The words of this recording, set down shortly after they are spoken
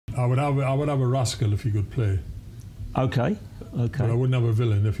I would have a rascal if he could play. Okay. But I wouldn't have a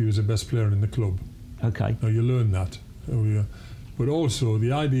villain if he was the best player in the club. Okay. Now you learn that. But also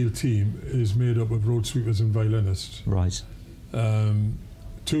the ideal team is made up of road sweepers and violinists. Right.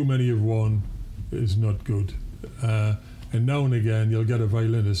 Too many of one is not good. And now and again you'll get a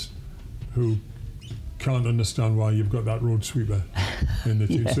violinist who can't understand why you've got that road sweeper in the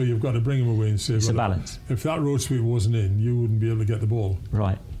team. So you've got to bring him away and say, it's a balance. If that road sweeper wasn't in, you wouldn't be able to get the ball.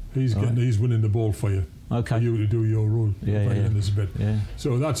 Right. He's winning the ball for you. Okay. For you to do your role. Yeah. Bit. Yeah.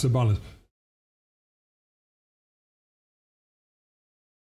 So that's the balance.